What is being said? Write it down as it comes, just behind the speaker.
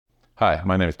Hi,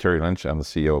 my name is Terry Lynch. I'm the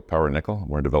CEO of Power Nickel.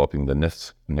 We're developing the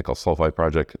Amidst nickel sulphide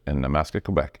project in Namaska,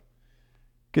 Quebec.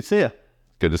 Good to see you.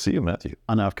 Good to see you, Matthew.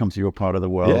 I know I've come to your part of the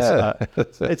world. Yeah.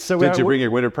 Did you bring your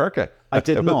winter parka? I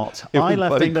did not. I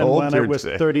left England when it was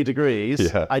 30 degrees.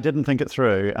 Yeah. I didn't think it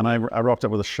through, and I rocked up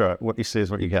with a shirt. What you see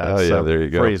is what you get. Oh, yeah, so there you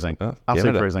go. Freezing. Oh,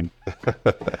 Absolutely freezing.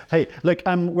 Hey, look,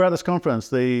 we're at this conference,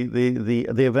 the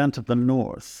event of the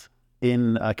North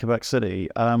in Quebec City.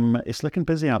 It's looking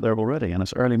busy out there already, and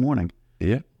it's early morning.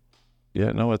 Yeah.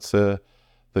 Yeah, no, it's the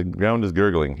ground is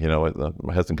gurgling. You know, it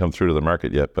hasn't come through to the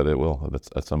market yet, but it will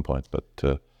at some point.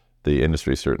 But the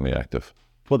industry is certainly active.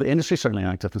 Well, the industry is certainly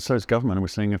active, and so is government. And we're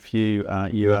seeing a few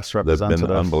US representatives. They've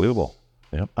been unbelievable.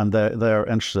 Yeah. And they're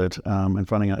interested in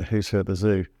finding out who's here at the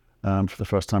zoo for the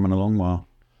first time in a long while.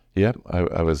 Yeah,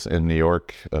 I was in New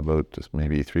York about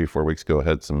maybe 3 or 4 weeks ago. I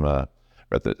had some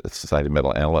at the Society of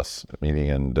Metal Analysts meeting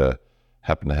and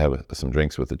happened to have some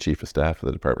drinks with the Chief of Staff of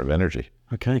the Department of Energy.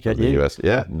 Okay, get you. The US.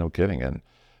 Yeah, no kidding.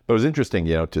 But it was interesting,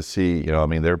 to see, I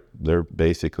mean, they're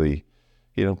basically,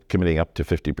 committing up to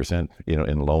 50%,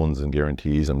 in loans and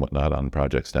guarantees and whatnot on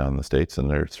projects down in the States. And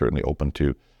they're certainly open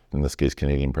to, in this case,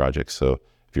 Canadian projects. So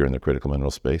if you're in the critical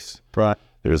mineral space, right,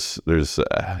 there's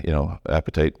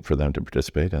appetite for them to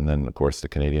participate. And then, of course, the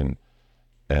Canadian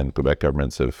and Quebec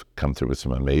governments have come through with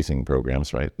some amazing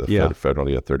programs, right?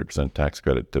 Federally, a 30% tax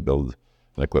credit to build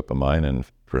and equip a mine, and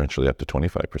potentially up to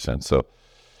 25%. So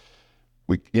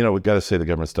we've got to say the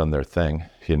government's done their thing.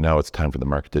 Now it's time for the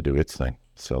market to do its thing.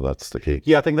 So that's the key.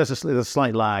 Yeah, I think there's a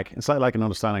slight lag. It's slight lag in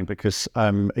understanding because,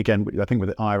 again, I think with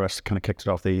the IRS kind of kicked it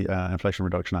off, the Inflation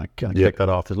Reduction Act kicked that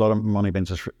off. There's a lot of money being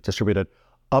distributed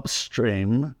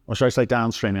upstream, or should I say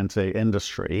downstream, into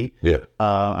industry. Yeah.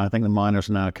 I think the miners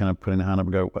are now kind of putting their hand up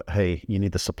and go, hey, you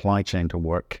need the supply chain to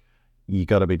work. You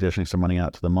got to be dishing some money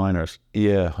out to the miners.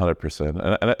 Yeah,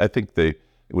 100%. And I think it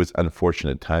was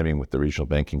unfortunate timing with the regional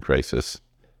banking crisis.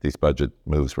 These budget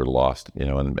moves were lost,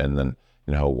 and then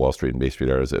how Wall Street and Bay Street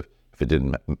are, as if it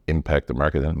didn't impact the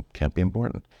market, then it can't be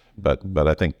important. But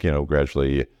I think,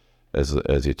 gradually,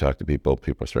 as you talk to people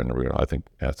are starting to realize, I think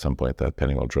at some point that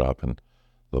penny will drop and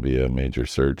there'll be a major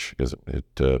surge, because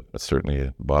it's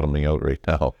certainly bottoming out right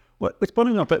now. Well, it's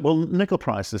bottoming out, but nickel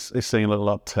price is seeing a little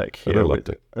uptick here.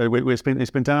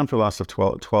 It's been down for the last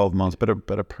 12 months, bit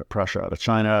of pressure out of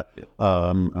China,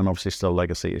 and obviously still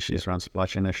legacy issues around supply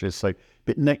chain issues. So,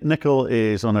 but nickel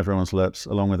is on everyone's lips,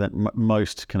 along with it,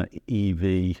 most kind of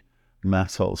EV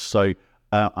metals. So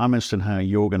I'm interested in how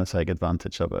you're going to take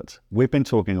advantage of it. We've been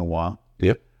talking a while.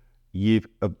 Yep. You've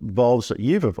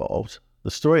evolved. The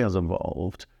story has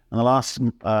evolved, and the last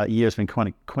year has been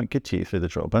quite good to you through the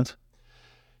drill bit.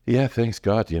 Yeah, thanks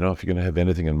God. If you're going to have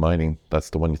anything in mining,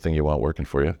 that's the one thing you want working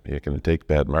for you. You can take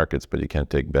bad markets, but you can't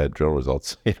take bad drill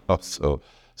results.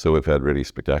 So we've had really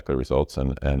spectacular results,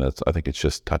 and I think it's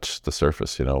just touched the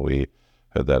surface. We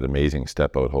had that amazing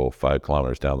step out hole 5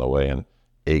 kilometers down the way, and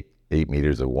 8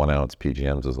 meters of 1 ounce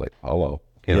PGMs is like hello.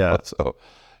 So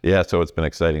it's been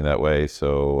exciting that way.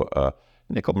 So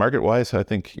nickel market wise, I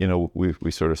think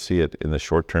we sort of see it in the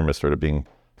short term as sort of being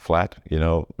flat.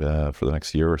 For the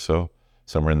next year or so.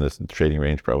 Somewhere in this trading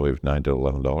range, probably of $9 to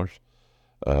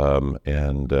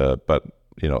 $11. But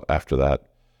after that,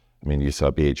 I mean, you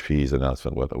saw BHP's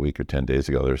announcement, a week or 10 days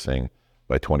ago, they're saying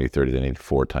by 2030, they need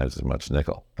 4 times as much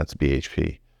nickel. That's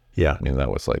BHP. Yeah. I mean, that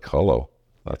was like, hello,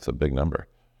 that's a big number.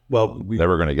 Well,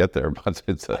 never going to get there, but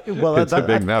it's a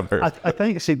big number. I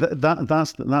think, see, that's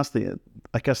the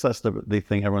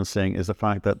thing everyone's saying is the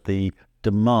fact that the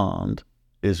demand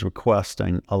is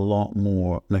requesting a lot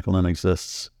more nickel than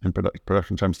exists in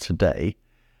production terms today.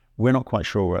 We're not quite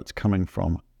sure where it's coming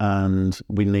from, and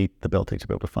we need the ability to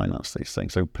be able to finance these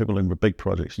things. So people looking for big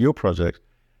projects, your project,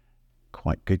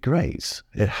 quite good grades.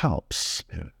 It helps.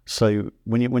 Yeah. So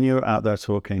when you're out there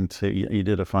talking to, you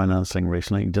did a financing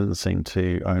recently, it didn't seem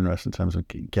too onerous in terms of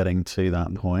getting to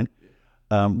that point.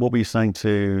 What were you saying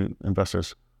to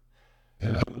investors?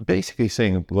 Basically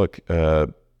saying, look,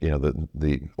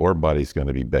 the ore body is going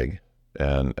to be big,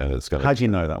 and it's going to. How do you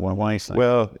know that? Why are you saying?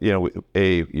 Well,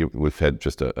 we've had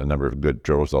just a number of good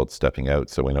drill results stepping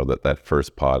out, so we know that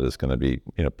first pod is going to be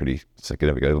pretty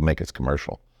significant. It'll make it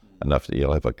commercial enough that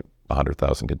you'll have like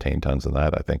 100,000 contained tons in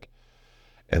that, I think.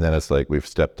 And then it's like we've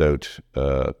stepped out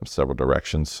several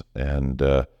directions and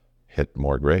hit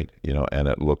more grade, and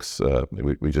it looks.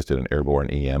 We just did an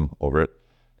airborne EM over it,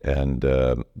 and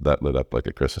that lit up like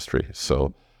a Christmas tree.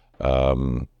 So.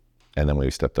 And then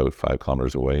we stepped out 5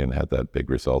 kilometers away and had that big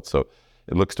result. So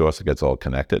it looks to us, it gets all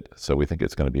connected. So we think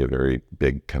it's going to be a very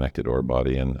big connected ore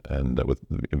body and with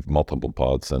multiple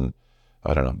pods and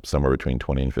I don't know, somewhere between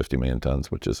 20 and 50 million tons,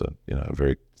 which is a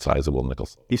very sizable nickel.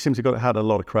 You seem to have had a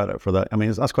lot of credit for that. I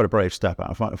mean, that's quite a brave step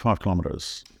out, 5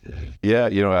 kilometers. Yeah,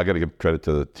 I got to give credit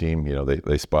to the team.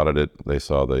 They spotted it. They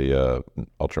saw the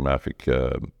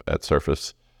ultramafic at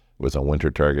surface. It was a winter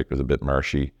target. It was a bit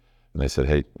marshy. And they said,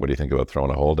 hey, what do you think about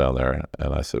throwing a hole down there?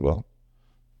 And I said, well,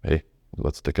 hey,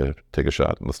 let's take a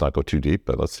shot. Let's not go too deep,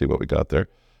 but let's see what we got there.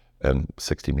 And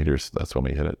 60 meters, that's when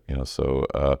we hit it.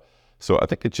 So I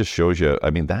think it just shows you, I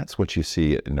mean, that's what you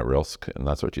see in Norilsk, and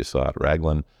that's what you saw at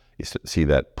Raglan. You see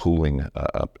that pooling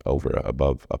up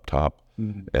top,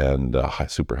 and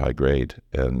super high grade,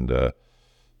 and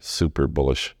super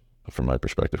bullish from my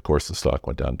perspective. Of course, the stock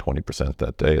went down 20%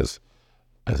 that day, as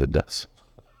it does.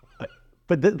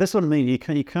 But that's what I mean. You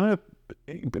kind of,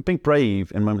 being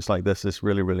brave in moments like this is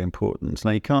really, really important.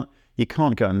 Now, you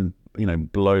can't go and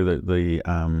blow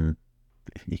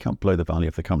you can't blow the value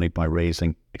of the company by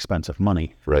raising expensive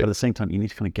money. Right. But at the same time, you need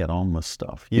to kind of get on with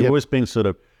stuff. You've always been sort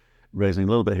of raising a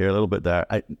little bit here, a little bit there.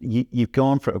 You've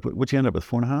gone for, what'd you end up with,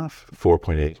 4.5?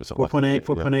 4.8.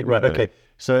 4.8, right, okay.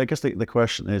 So I guess the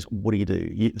question is, what do you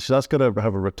do? So that's got to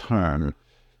have a return.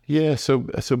 Yeah, so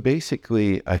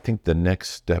basically, I think the next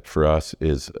step for us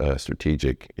is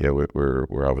strategic.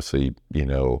 We're obviously,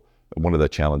 one of the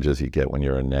challenges you get when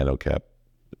you're a nano-cap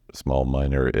small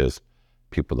miner is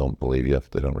people don't believe you,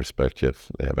 they don't respect you,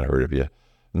 they haven't heard of you,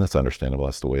 and that's understandable.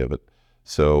 That's the way of it.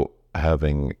 So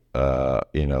having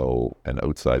an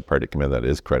outside party come in that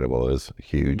is credible is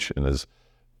huge, and is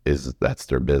that's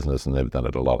their business, and they've done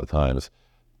it a lot of times.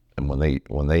 And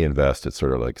when they invest, it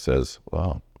sort of like says,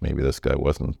 well, maybe this guy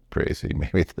wasn't crazy.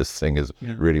 Maybe this thing is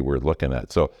really worth looking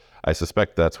at. So I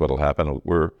suspect that's what'll happen.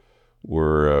 We're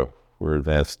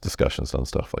advanced discussions on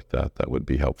stuff like that. That would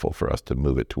be helpful for us to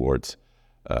move it towards.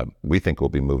 We think we'll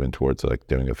be moving towards like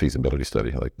doing a feasibility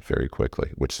study like very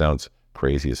quickly, which sounds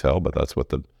crazy as hell, but that's what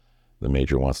the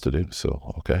major wants to do.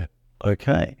 So okay,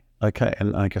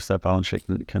 and I guess that balance sheet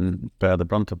can bear the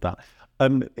brunt of that.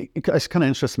 It's kind of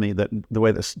interests me that the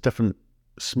way that different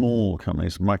small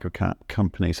companies, microcap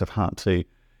companies, have had to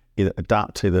either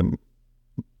adapt to the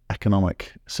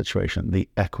economic situation, the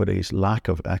lack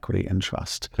of equity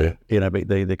interest. Yeah.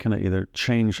 They kind of either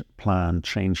change plan,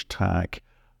 change tack,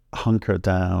 hunker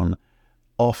down,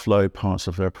 offload parts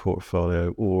of their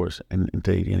portfolio, or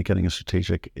indeed, getting a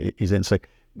strategic is in. So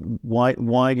why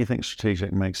do you think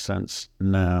strategic makes sense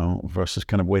now versus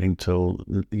kind of waiting till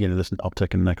this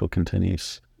uptick in nickel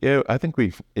continues? Yeah, I think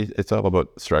it's all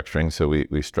about structuring. So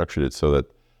we structured it so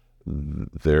that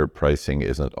their pricing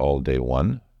isn't all day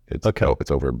one. It's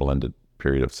over a blended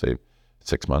period of, say,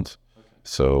 6 months.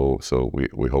 So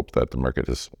we hope that the market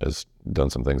has done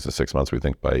some things in 6 months. We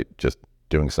think by just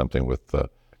doing something with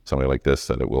somebody like this,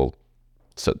 that it will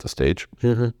set the stage.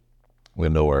 Mm-hmm. We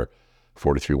know our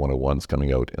 43-101's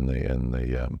coming out in the end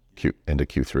of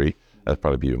Q3. That'd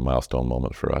probably be a milestone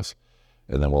moment for us.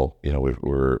 And then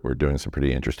we're doing some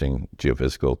pretty interesting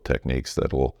geophysical techniques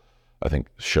that will, I think,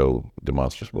 show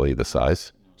demonstrably the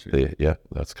size.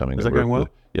 That's coming. Is that going well?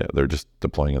 Yeah, they're just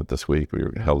deploying it this week. We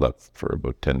were held up for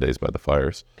about 10 days by the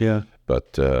fires. Yeah.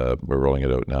 But we're rolling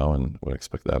it out now, and we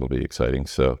expect that'll be exciting.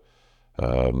 So,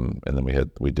 and then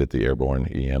we did the airborne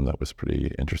EM. That was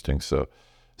pretty interesting. So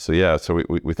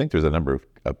we think there's a number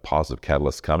of positive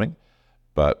catalysts coming,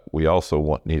 but we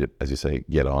also need to, as you say,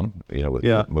 get on, move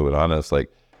it on. And it's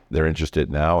like, they're interested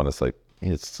now, and it's like,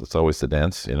 it's always the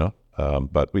dance,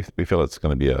 but we feel it's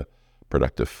going to be a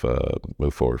productive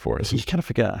move forward for us. You kind of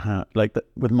forget how,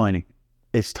 with mining,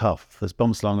 it's tough. There's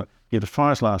bumps along. You had the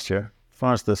fires last year,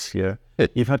 fires this year.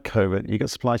 You've had COVID. You got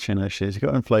supply chain issues. You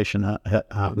got inflation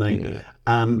happening.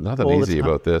 And nothing easy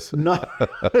about this. No,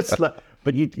 it's like,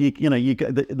 but you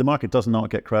get the market does not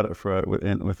get credit for it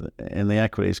in the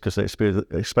equities because they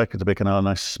expect it to be kind of a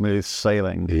nice smooth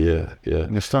sailing. Yeah.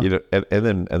 And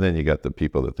and then you got the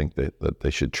people that think that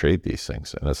they should trade these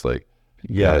things, and it's like,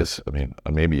 yeah. Guys, I mean,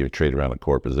 maybe you trade around a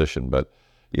core position, but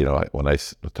when I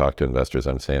talk to investors,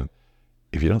 I'm saying,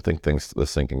 if you don't think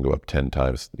this thing can go up 10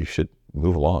 times, you should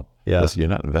move along. Yeah. You're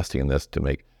not investing in this to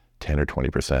make 10 or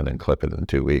 20% and clip it in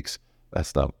 2 weeks.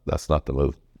 That's not the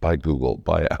move. Buy Google,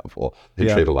 buy Apple. They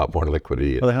trade a lot more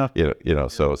liquidity. Well, they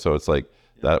have. So it's like,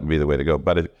 that would be the way to go.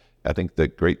 But I think the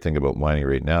great thing about mining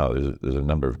right now, there's a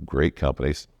number of great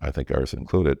companies, I think ours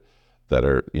included, that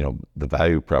are, the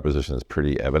value proposition is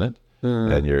pretty evident.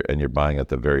 And you're buying at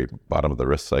the very bottom of the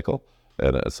risk cycle,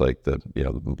 and it's like a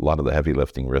lot of the heavy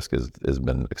lifting risk has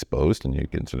been exposed, and you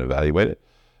can sort of evaluate it,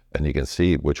 and you can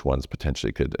see which ones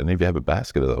potentially could. And if you have a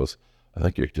basket of those, I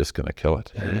think you're just going to kill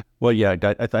it. Well, yeah,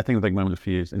 I think the big moment for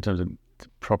you in terms of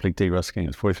properly de-risking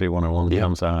it. 43-101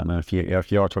 comes out, and if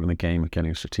you are talking the game of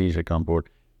getting strategic on board,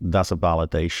 that's a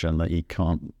validation that you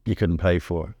couldn't pay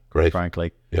for. Great.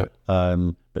 Frankly. Yeah.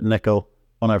 But nickel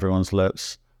on everyone's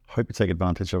lips. Hope you take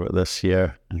advantage of it this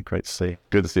year, and great to see you.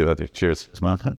 Good to see you, Matthew. Cheers. Man.